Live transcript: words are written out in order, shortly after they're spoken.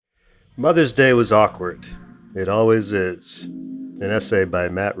Mother's Day was awkward. It always is. An essay by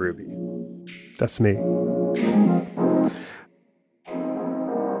Matt Ruby. That's me.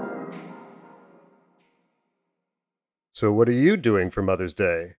 So, what are you doing for Mother's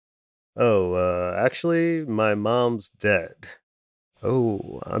Day? Oh, actually, my mom's dead.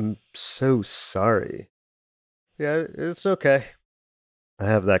 Oh, I'm so sorry. Yeah, it's okay. I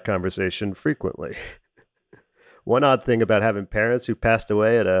have that conversation frequently. One odd thing about having parents who passed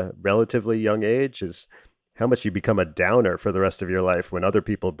away at a relatively young age is how much you become a downer for the rest of your life when other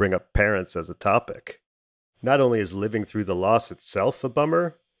people bring up parents as a topic. Not only is living through the loss itself a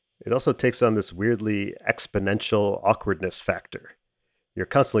bummer, it also takes on this weirdly exponential awkwardness factor. You're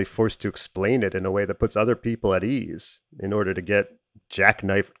constantly forced to explain it in a way that puts other people at ease in order to get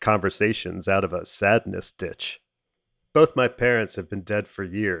jackknife conversations out of a sadness ditch. Both my parents have been dead for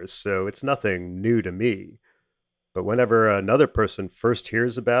years, so it's nothing new to me. But whenever another person first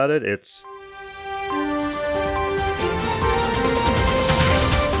hears about it, it's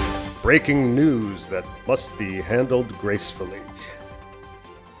breaking news that must be handled gracefully.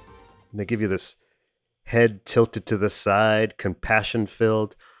 And they give you this head tilted to the side, compassion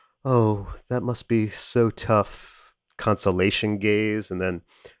filled. Oh, that must be so tough. Consolation gaze, and then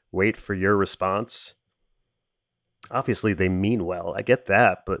wait for your response. Obviously, they mean well. I get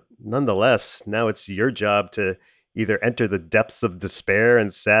that. But nonetheless, now it's your job to either enter the depths of despair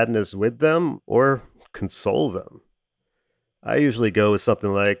and sadness with them or console them. I usually go with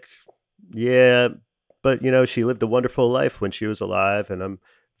something like, yeah, but she lived a wonderful life when she was alive, and I'm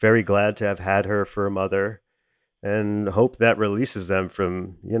very glad to have had her for a mother and hope that releases them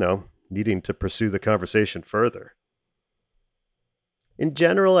from, needing to pursue the conversation further. In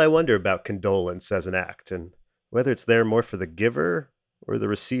general, I wonder about condolence as an act and whether it's there more for the giver or the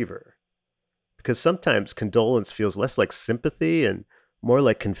receiver. Because sometimes condolence feels less like sympathy and more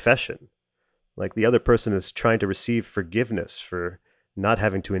like confession, like the other person is trying to receive forgiveness for not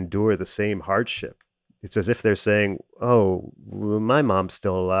having to endure the same hardship. It's as if they're saying, "Oh, well, my mom's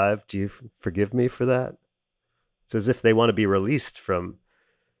still alive. Do you forgive me for that?" It's as if they want to be released from,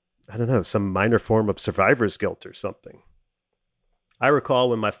 I don't know, some minor form of survivor's guilt or something. I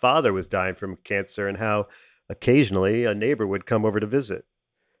recall when my father was dying from cancer and how occasionally a neighbor would come over to visit.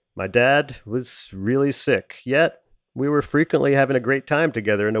 My dad was really sick, yet we were frequently having a great time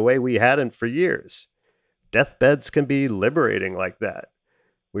together in a way we hadn't for years. Deathbeds can be liberating like that.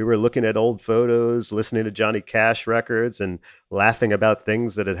 We were looking at old photos, listening to Johnny Cash records, and laughing about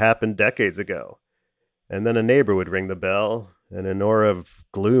things that had happened decades ago. And then a neighbor would ring the bell, and an aura of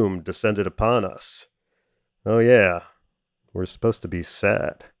gloom descended upon us. Oh, yeah, we're supposed to be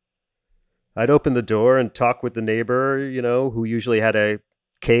sad. I'd open the door and talk with the neighbor, who usually had a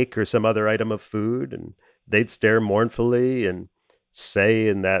cake or some other item of food, and they'd stare mournfully and say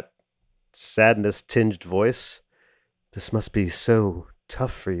in that sadness tinged voice, "This must be so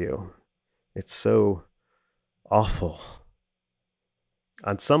tough for you. It's so awful."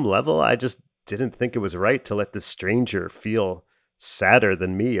 On some level, I just didn't think it was right to let this stranger feel sadder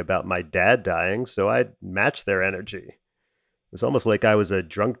than me about my dad dying, so I'd match their energy. It was almost like I was a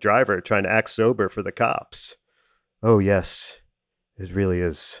drunk driver trying to act sober for the cops. Oh, yes, it really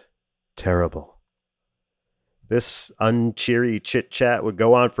is terrible. This uncheery chit chat would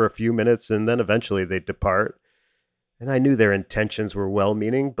go on for a few minutes and then eventually they'd depart. And I knew their intentions were well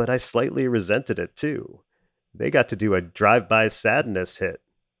meaning, but I slightly resented it too. They got to do a drive by sadness hit.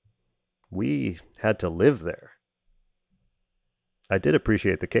 We had to live there. I did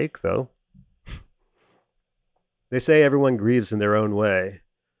appreciate the cake, though. They say everyone grieves in their own way.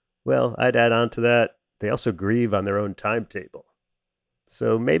 Well, I'd add on to that, they also grieve on their own timetable.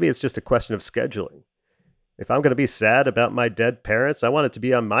 So maybe it's just a question of scheduling. If I'm going to be sad about my dead parents, I want it to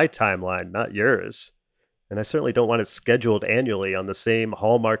be on my timeline, not yours. And I certainly don't want it scheduled annually on the same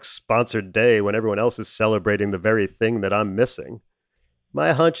Hallmark sponsored day when everyone else is celebrating the very thing that I'm missing.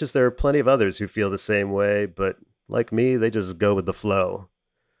 My hunch is there are plenty of others who feel the same way, but like me, they just go with the flow.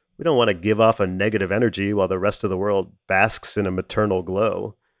 We don't want to give off a negative energy while the rest of the world basks in a maternal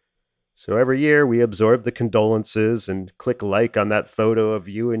glow. So every year we absorb the condolences and click like on that photo of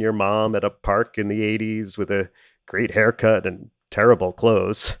you and your mom at a park in the 80s with a great haircut and terrible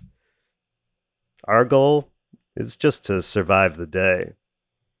clothes. Our goal is just to survive the day.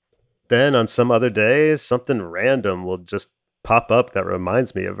 Then on some other day, something random will just pop up that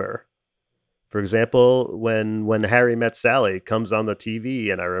reminds me of her. For example, when Harry Met Sally comes on the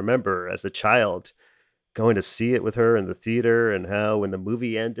TV, and I remember as a child going to see it with her in the theater, and how when the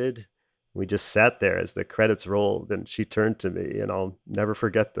movie ended, we just sat there as the credits rolled, and she turned to me, and I'll never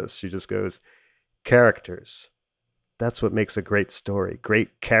forget this. She just goes, "Characters. That's what makes a great story,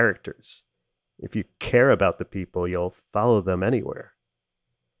 great characters. If you care about the people, you'll follow them anywhere.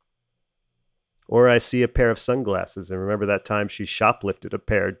 Or I see a pair of sunglasses and remember that time she shoplifted a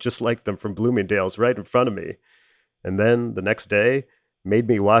pair just like them from Bloomingdale's right in front of me. And then the next day, made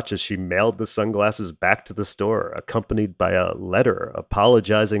me watch as she mailed the sunglasses back to the store, accompanied by a letter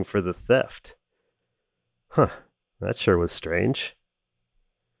apologizing for the theft. Huh, that sure was strange.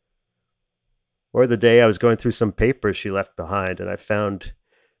 Or the day I was going through some papers she left behind and I found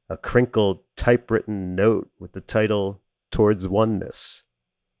a crinkled typewritten note with the title Towards Oneness.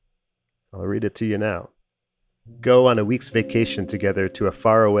 I'll read it to you now. Go on a week's vacation together to a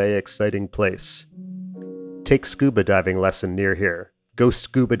faraway, exciting place. Take scuba diving lesson near here. Go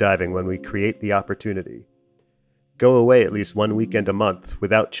scuba diving when we create the opportunity. Go away at least 1 weekend a month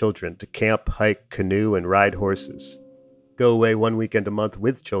without children to camp, hike, canoe, and ride horses. Go away 1 weekend a month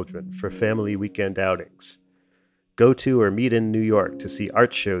with children for family weekend outings. Go to or meet in New York to see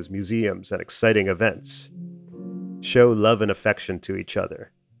art shows, museums, and exciting events. Show love and affection to each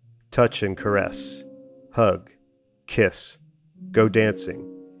other. Touch and caress. Hug. Kiss. Go dancing.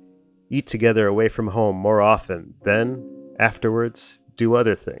 Eat together away from home more often. Then, afterwards, do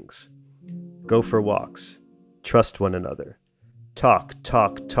other things. Go for walks. Trust one another. Talk,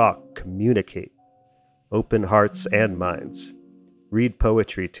 talk, talk. Communicate. Open hearts and minds. Read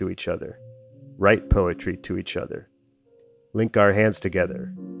poetry to each other. Write poetry to each other. Link our hands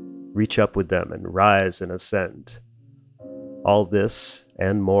together. Reach up with them and rise and ascend. All this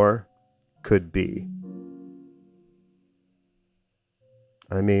and more could be.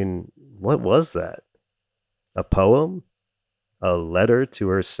 I mean, what was that? A poem? A letter to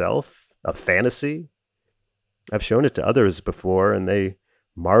herself? A fantasy? I've shown it to others before, and they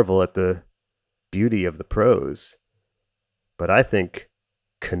marvel at the beauty of the prose. But I think,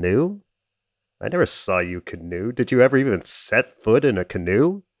 canoe? I never saw you canoe. Did you ever even set foot in a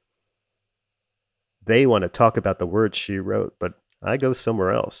canoe? They want to talk about the words she wrote, but I go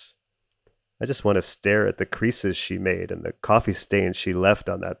somewhere else. I just want to stare at the creases she made and the coffee stains she left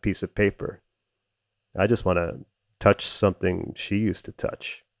on that piece of paper. I just want to touch something she used to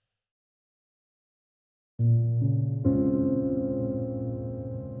touch.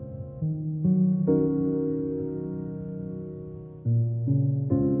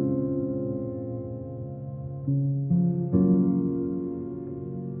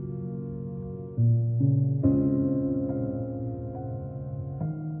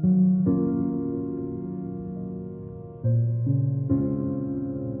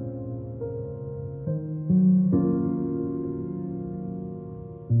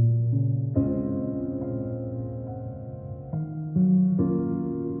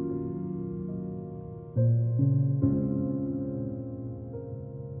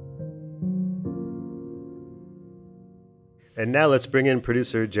 And now let's bring in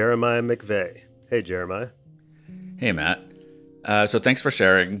producer Jeremiah McVeigh. Hey, Jeremiah. Hey, Matt. So thanks for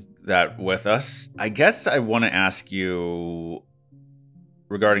sharing that with us. I guess I want to ask you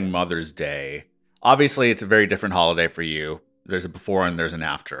regarding Mother's Day. Obviously, it's a very different holiday for you. There's a before and there's an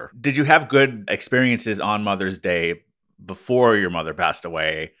after. Did you have good experiences on Mother's Day before your mother passed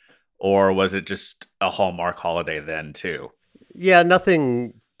away? Or was it just a Hallmark holiday then, too? Yeah,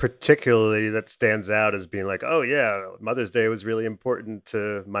 nothing particularly that stands out as being like, oh, yeah, Mother's Day was really important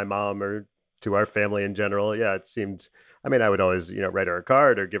to my mom or to our family in general. Yeah, it seemed, I mean, I would always, write her a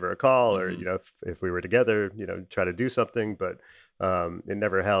card or give her a call or, Mm-hmm. if we were together, try to do something, but it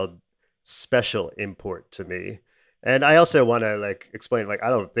never held special import to me. And I also want to like explain, like, I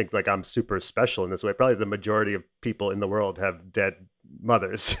don't think like I'm super special in this way. Probably the majority of people in the world have dead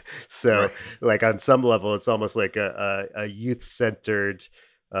mothers. So Right. like on some level, it's almost like a youth centered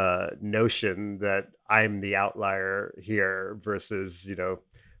notion that I'm the outlier here versus,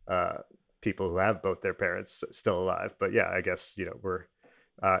 uh, people who have both their parents still alive. But yeah, I guess, we're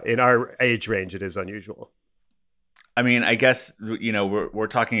in our age range, it is unusual. I mean, I guess we're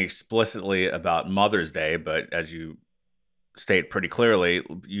talking explicitly about Mother's Day, but as you state pretty clearly,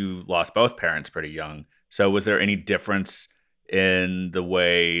 you lost both parents pretty young. So was there any difference in the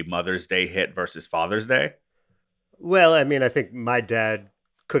way Mother's Day hit versus Father's Day? Well, I mean, I think my dad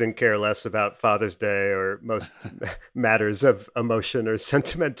couldn't care less about Father's Day or most matters of emotion or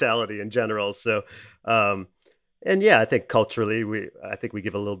sentimentality in general. So, um, and yeah, I think culturally, I think we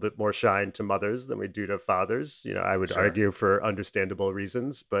give a little bit more shine to mothers than we do to fathers. I would Sure. argue for understandable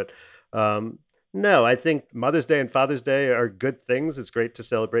reasons, but um, no, I think Mother's Day and Father's Day are good things. It's great to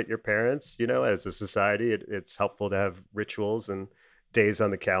celebrate your parents. As a society, it's helpful to have rituals and days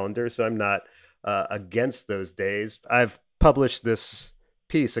on the calendar. So I'm not against those days. I've published this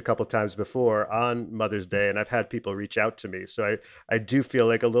piece a couple times before on Mother's Day, and I've had people reach out to me. So I do feel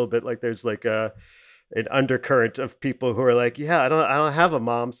like a little bit like there's like an undercurrent of people who are like, yeah, I don't have a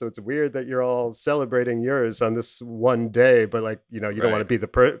mom, so it's weird that you're all celebrating yours on this one day, but like, you don't want to Right. be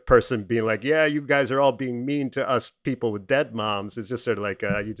the person being like, yeah, you guys are all being mean to us people with dead moms. It's just sort of like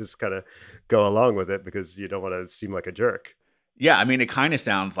you just kind of go along with it because you don't want to seem like a jerk. Yeah, I mean, it kind of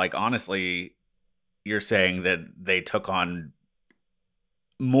sounds like, honestly, you're saying that they took on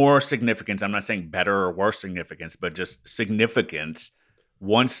more significance. I'm not saying better or worse significance, but just significance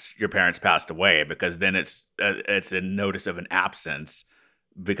once your parents passed away, because then it's a notice of an absence,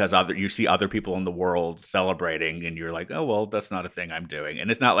 because you see other people in the world celebrating, and you're like, oh well, that's not a thing I'm doing. And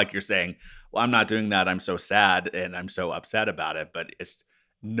it's not like you're saying, well, I'm not doing that, I'm so sad and I'm so upset about it, but it's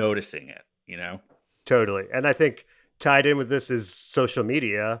noticing it. Totally. And I think tied in with this is social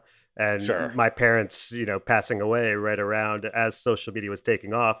media and Sure. my parents, passing away right around as social media was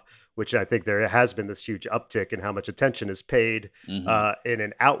taking off, which I think there has been this huge uptick in how much attention is paid Hmm. in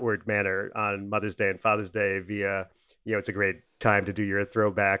an outward manner on Mother's Day and Father's Day via, it's a great time to do your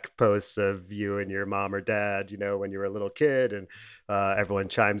throwback posts of you and your mom or dad, when you were a little kid, and everyone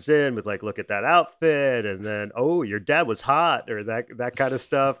chimes in with like, look at that outfit, and then, oh, your dad was hot, or that kind of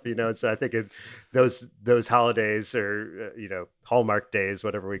stuff, and so I think those holidays, or Hallmark days,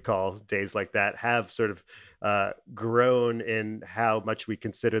 whatever we call days like that, have sort of grown in how much we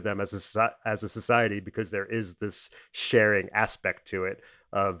consider them as a society, because there is this sharing aspect to it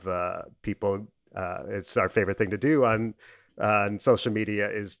of people. It's our favorite thing to do on social media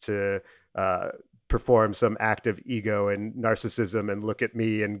is to uh, perform some act of ego and narcissism and look at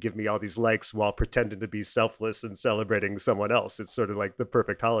me and give me all these likes while pretending to be selfless and celebrating someone else. It's sort of like the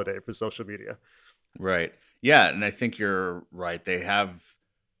perfect holiday for social media. Right. Yeah, and I think you're right. They have,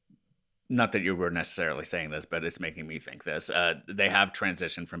 not that you were necessarily saying this, but it's making me think this. They have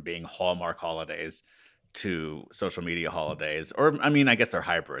transitioned from being Hallmark holidays to social media holidays, or I mean, I guess they're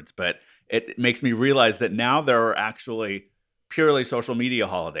hybrids, but it makes me realize that now there are actually purely social media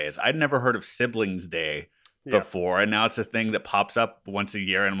holidays. I'd never heard of Siblings Day Yeah. before, and now it's a thing that pops up once a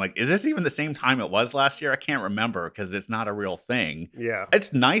year, and I'm like, is this even the same time it was last year? I can't remember because it's not a real thing. Yeah.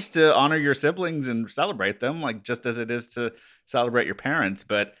 It's nice to honor your siblings and celebrate them, like just as it is to celebrate your parents,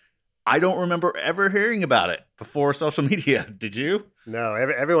 but I don't remember ever hearing about it before social media. Did you? No,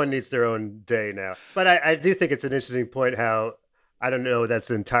 everyone needs their own day now. But I do think it's an interesting point how I don't know that's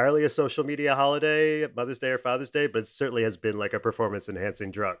entirely a social media holiday, Mother's Day or Father's Day, but it certainly has been like a performance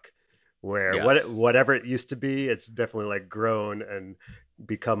enhancing drug where Yes. whatever it used to be, it's definitely like grown and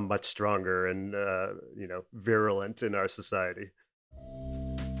become much stronger and virulent in our society.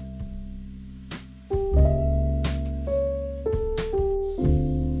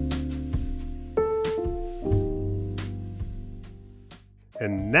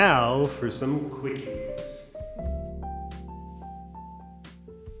 And now for some quickies.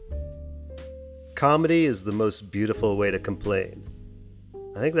 Comedy is the most beautiful way to complain.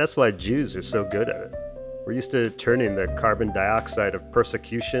 I think that's why Jews are so good at it. We're used to turning the carbon dioxide of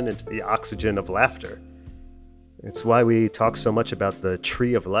persecution into the oxygen of laughter. It's why we talk so much about the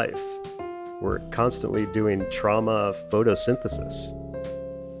tree of life. We're constantly doing trauma photosynthesis.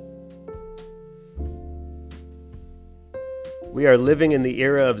 We are living in the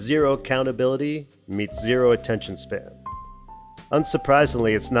era of zero accountability meets zero attention span.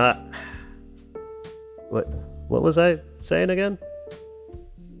 Unsurprisingly, it's not. What was I saying again?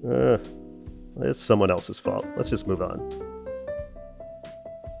 It's someone else's fault. Let's just move on.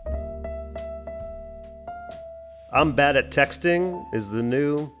 I'm bad at texting is the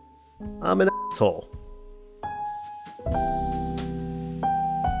new I'm an asshole.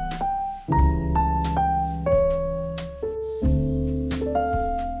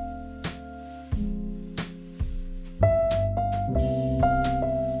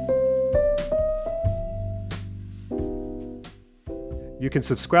 You can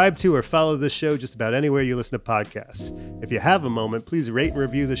subscribe to or follow this show just about anywhere you listen to podcasts. If you have a moment, please rate and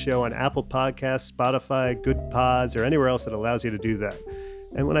review the show on Apple Podcasts, Spotify, Good Pods, or anywhere else that allows you to do that.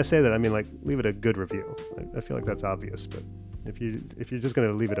 And when I say that, I mean like leave it a good review. I feel like that's obvious, but if you're just going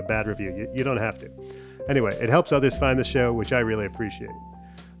to leave it a bad review, you don't have to. Anyway, it helps others find the show, which I really appreciate.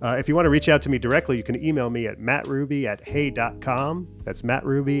 If you want to reach out to me directly, you can email me at mattruby@hey.com. That's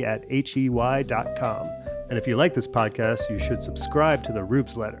mattruby@hey.com. And if you like this podcast, you should subscribe to the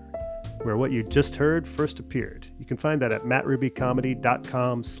Rubes Letter, where what you just heard first appeared. You can find that at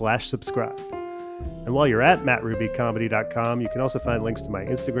mattrubycomedy.com/subscribe. And while you're at mattrubycomedy.com, you can also find links to my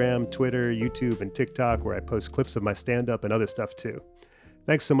Instagram, Twitter, YouTube, and TikTok, where I post clips of my stand-up and other stuff too.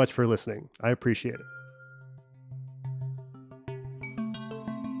 Thanks so much for listening. I appreciate it.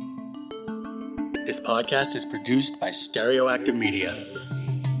 This podcast is produced by Stereoactive Media.